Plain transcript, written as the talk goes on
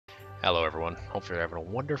Hello everyone, hopefully you're having a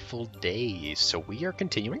wonderful day. So we are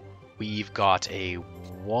continuing. We've got a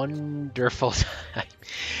wonderful time.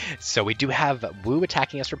 So we do have Wu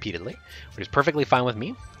attacking us repeatedly, which is perfectly fine with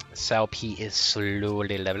me. Sao P is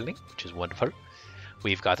slowly leveling, which is wonderful.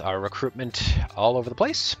 We've got our recruitment all over the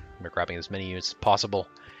place. We're grabbing as many units as possible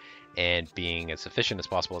and being as efficient as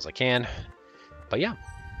possible as I can. But yeah,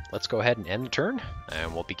 let's go ahead and end the turn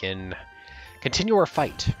and we'll continue our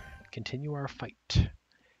fight. Continue our fight.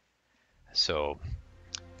 So,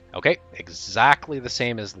 okay, exactly the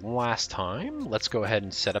same as last time. Let's go ahead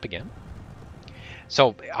and set up again.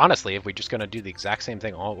 So, honestly, if we're just going to do the exact same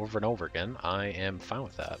thing all over and over again, I am fine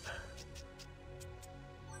with that.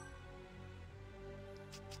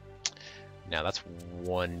 Now, that's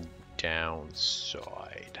one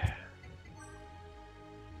downside.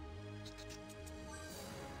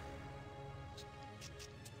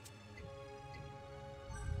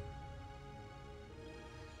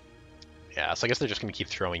 Yeah, so I guess they're just going to keep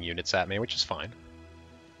throwing units at me, which is fine.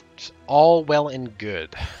 Just all well and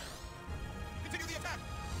good.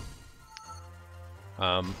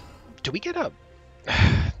 Do we get a...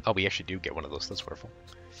 Oh, we actually do get one of those. That's wonderful.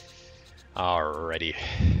 Alrighty.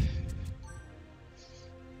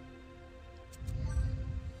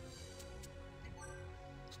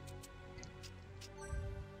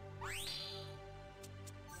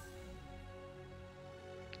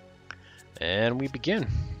 And we begin.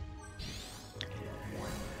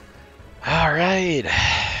 All right.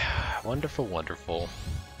 Wonderful, wonderful.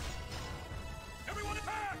 Everyone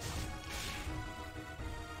attack!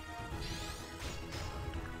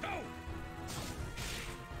 Go!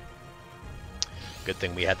 Good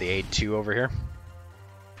thing we had the aid 2 over here.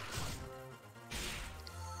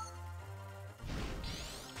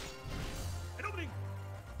 An opening!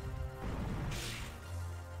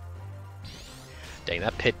 Dang,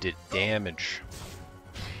 that pit did damage.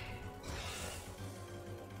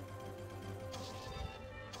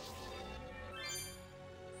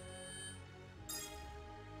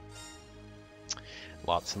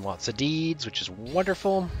 Lots and lots of deeds, which is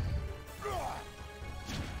wonderful.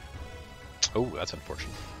 Oh, that's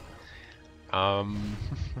unfortunate.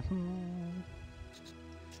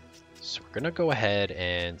 So we're gonna go ahead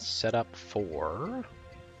and set up for...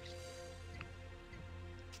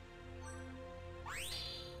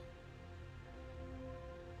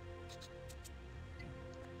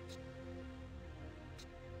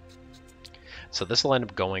 So this will end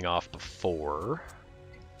up going off before...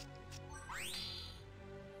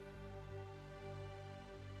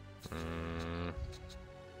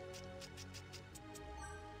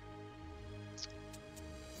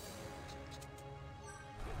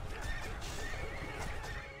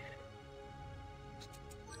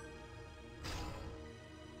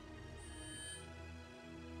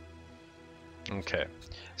 Okay,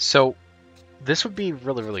 so this would be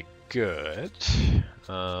really, really good.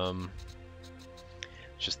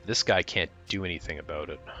 Just this guy can't do anything about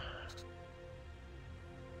it.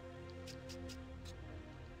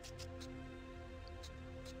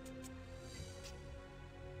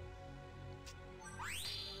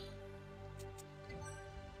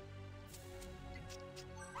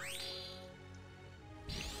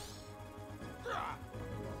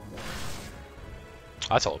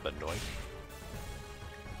 That's all a bit annoying.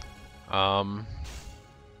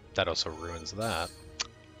 That also ruins that.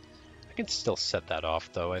 I can still set that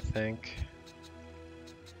off though, I think.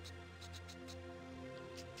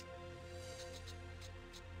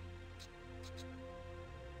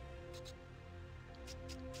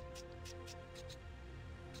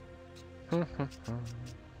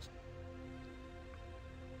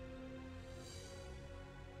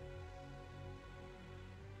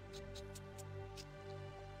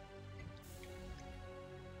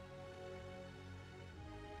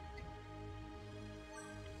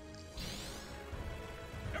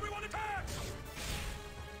 Everyone attack!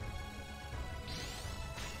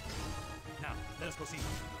 Now, let us proceed.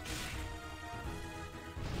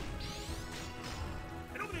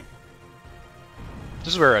 An opening!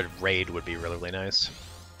 This is where a raid would be really, really nice.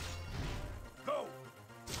 Go!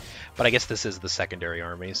 But I guess this is the secondary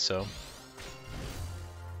army, so...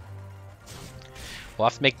 we'll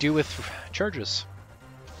have to make do with charges.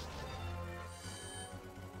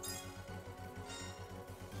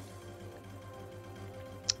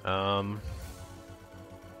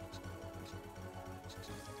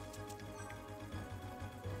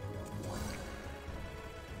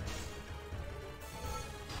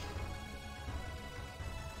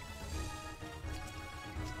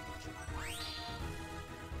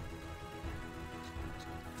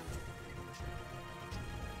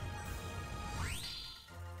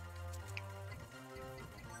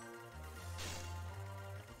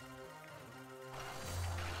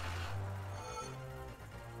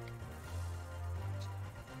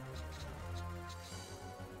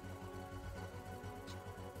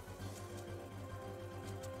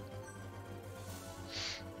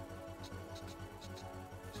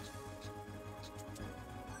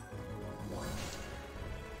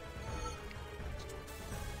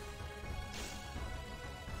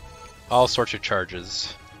 All sorts of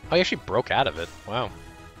charges. Oh, he actually broke out of it. Wow.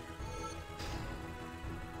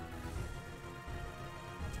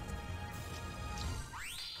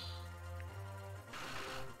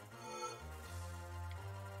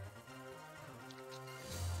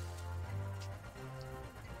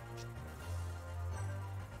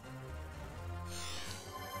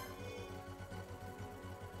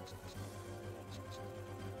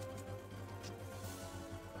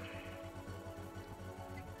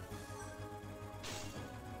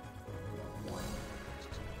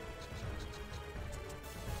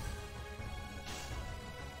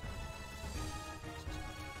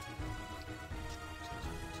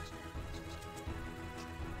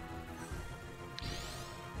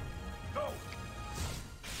 Go.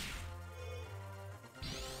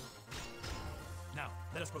 Now,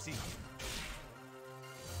 let us proceed.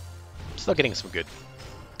 Still getting some good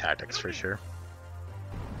tactics for sure.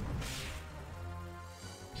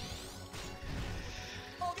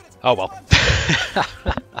 Oh well.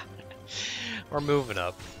 We're moving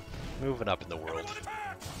up. Moving up in the world. Everyone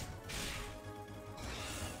attack!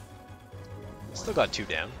 Still got 2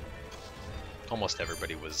 down. Almost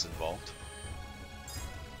everybody was involved.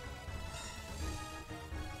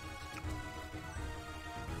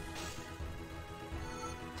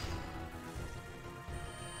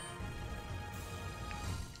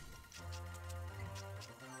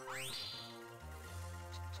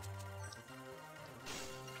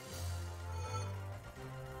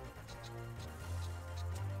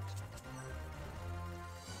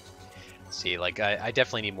 See, like, I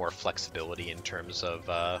definitely need more flexibility in terms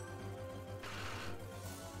of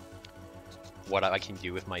what I can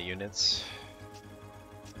do with my units.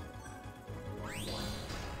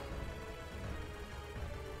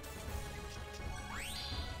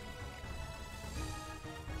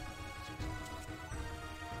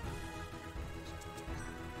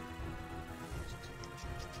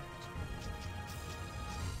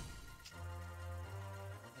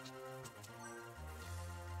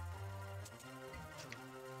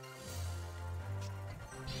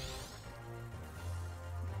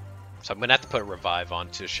 So I'm gonna have to put Revive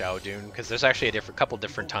onto Shaodoon, because there's actually a couple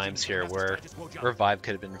different times here where Revive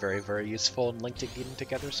could have been very, very useful in linking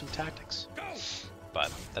together some tactics.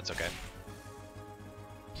 But that's okay.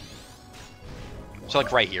 So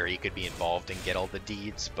like right here, he could be involved and get all the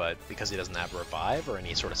deeds, but because he doesn't have Revive or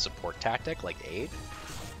any sort of support tactic like Aid,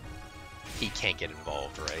 he can't get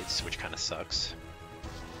involved, right? So, which kind of sucks.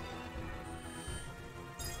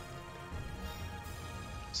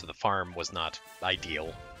 So the farm was not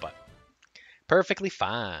ideal, but perfectly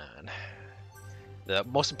fine. The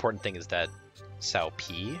most important thing is that Sao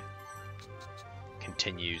P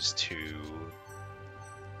continues to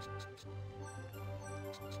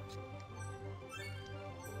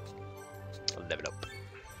level up.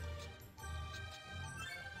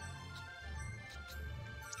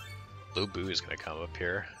 Blue Boo is going to come up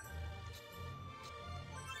here.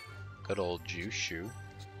 Good old Jushu.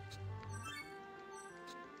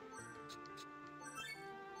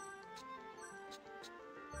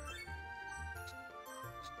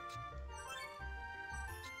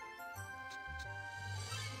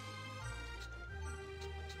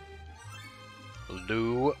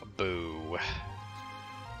 Lu Boo.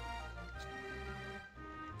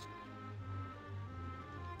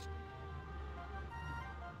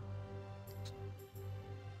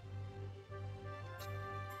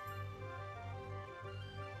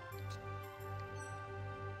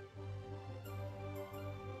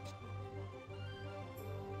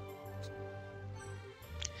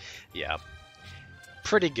 Yeah,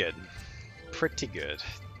 pretty good. Pretty good.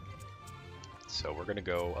 So we're gonna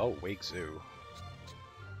go, oh, Wake Zoo.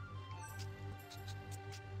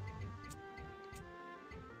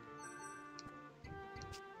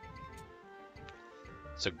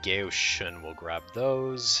 So Gao Shun will grab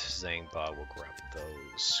those, Zhangba will grab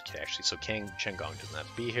those. Okay, actually, so Changong doesn't have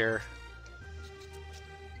to be here.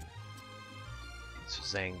 So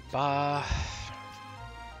Zhangba.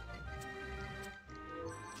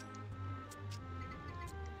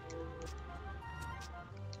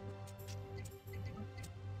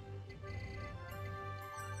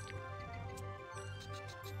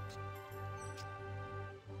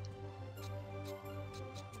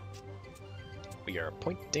 We are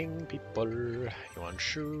appointing people. Yuan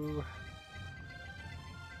Shu.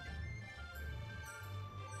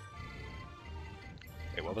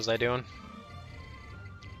 Wait, what was I doing?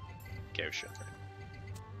 Goshen.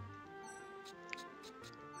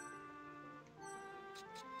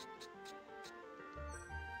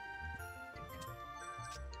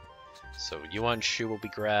 So Yuan Shu will be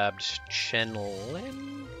grabbed. Chen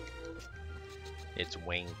Lin. It's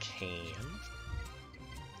Wayne Kane.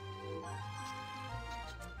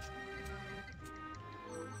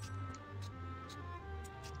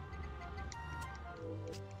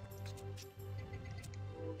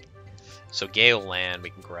 So Gale land, we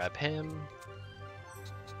can grab him.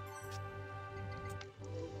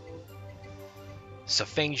 So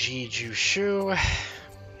Fengji Jushu.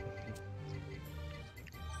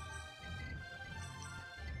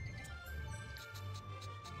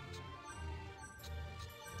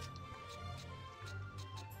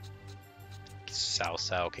 Cao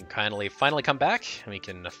Cao can finally come back, and we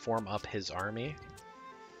can form up his army.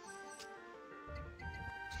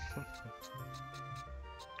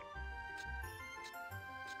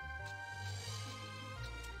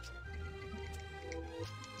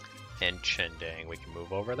 And Chendang, we can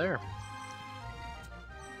move over there.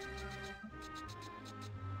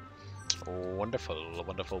 Wonderful,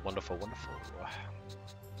 wonderful, wonderful, wonderful.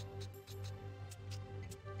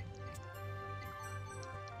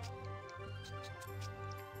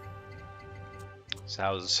 So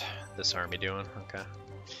how's this army doing? Okay.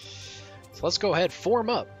 So let's go ahead, form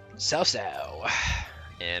up Cao Cao.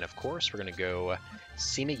 And of course, we're going to go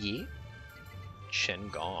Sima Yi, Chen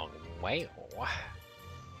Gong, wow.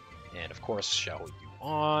 And of course, Xiao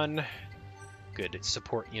Yuan. Good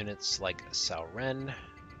support units like Cao Ren.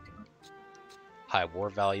 High war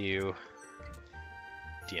value.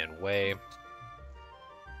 Dian Wei.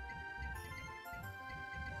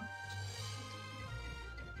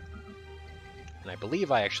 And I believe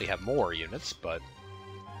I actually have more units, but...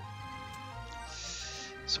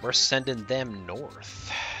 So we're sending them north.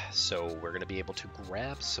 So we're going to be able to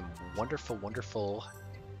grab some wonderful, wonderful...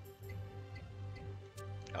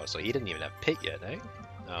 Oh, so he didn't even have pit yet, eh?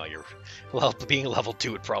 Oh, well, being level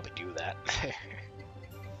 2 would probably do that.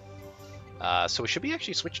 So should we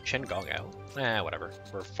actually switch Chen Gong out? Whatever.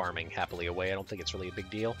 We're farming happily away. I don't think it's really a big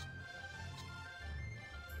deal.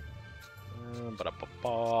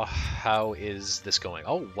 How is this going?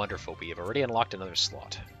 Oh, wonderful. We have already unlocked another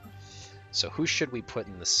slot. So who should we put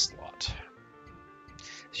in this slot?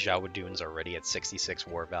 Zhao Dun's already at 66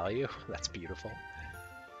 war value. That's beautiful.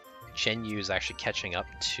 Chen Yu's actually catching up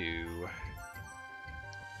to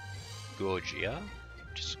Guojia,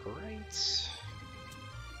 which is great.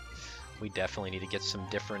 We definitely need to get some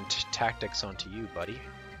different tactics onto you, buddy.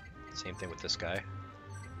 Same thing with this guy.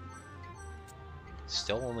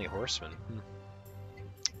 Still only horsemen.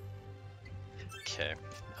 Okay.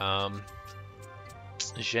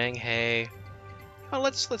 Zhang He. Oh,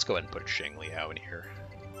 let's go ahead and put Zhang Liao in here.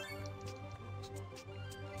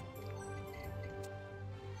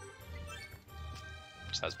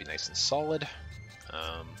 So that'd be nice and solid.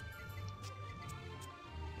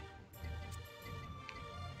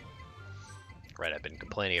 Right, I've been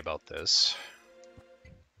complaining about this.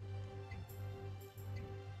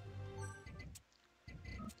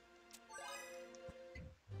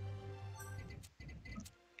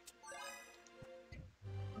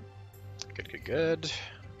 Good.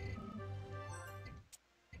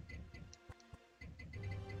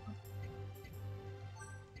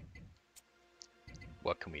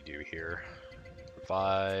 What can we do here?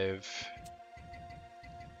 Revive.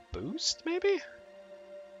 Boost, maybe?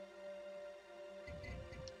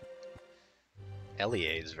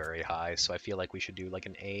 LEA is very high, so I feel like we should do like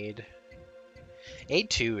an aid. Aid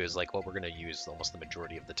 2 is like what we're going to use almost the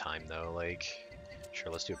majority of the time, though. Like,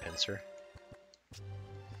 sure, let's do a pincer.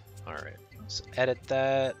 Alright, so edit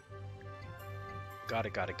that. Got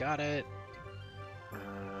it.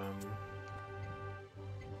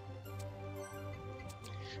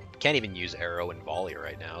 Can't even use arrow and volley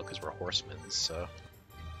right now because we're horsemen, so...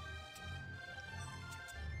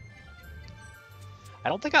 I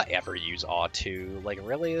don't think I ever use Awe 2, like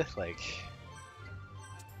really, like...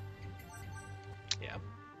 Yeah.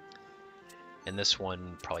 And this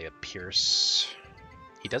one, probably a Pierce.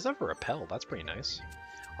 He does have a Repel, that's pretty nice.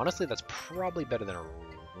 Honestly, that's probably better than a...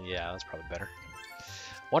 Yeah, that's probably better.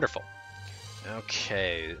 Wonderful.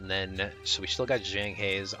 Okay, and then, so we still got Zhang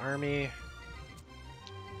He's army.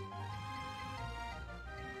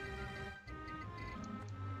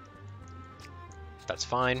 That's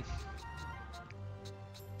fine.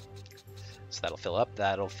 So that'll fill up,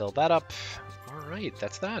 that'll fill that up. Alright,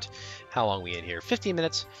 that's that. How long are we in here? 15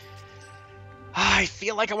 minutes. I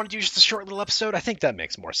feel like I want to do just a short little episode. I think that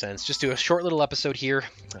makes more sense. Just do a short little episode here.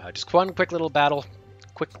 Just one quick little battle.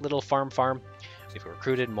 Quick little farm. We've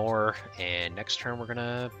recruited more, and next turn we're going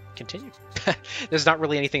to continue. There's not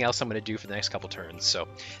really anything else I'm going to do for the next couple turns. So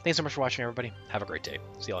thanks so much for watching, everybody. Have a great day.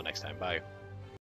 See you all next time. Bye.